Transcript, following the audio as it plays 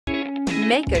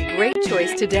Make a great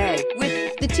choice today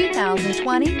with the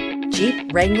 2020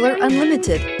 Jeep Wrangler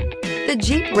Unlimited. The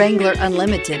Jeep Wrangler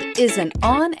Unlimited is an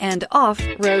on- and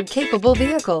off-road capable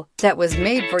vehicle that was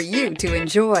made for you to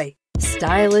enjoy.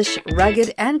 Stylish,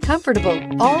 rugged, and comfortable,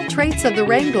 all traits of the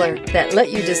Wrangler that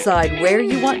let you decide where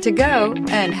you want to go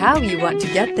and how you want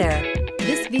to get there.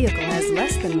 This vehicle has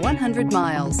less than 100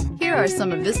 miles. Here are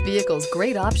some of this vehicle's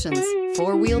great options: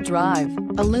 four-wheel drive,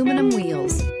 aluminum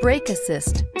wheels, brake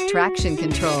assist, traction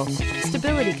control,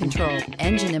 stability control,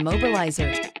 engine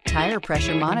immobilizer, tire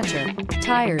pressure monitor,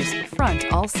 tires front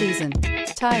all season,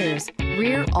 tires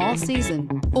rear all season,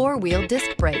 four-wheel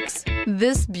disc brakes.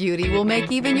 This beauty will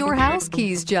make even your house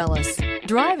keys jealous.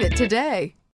 Drive it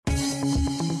today.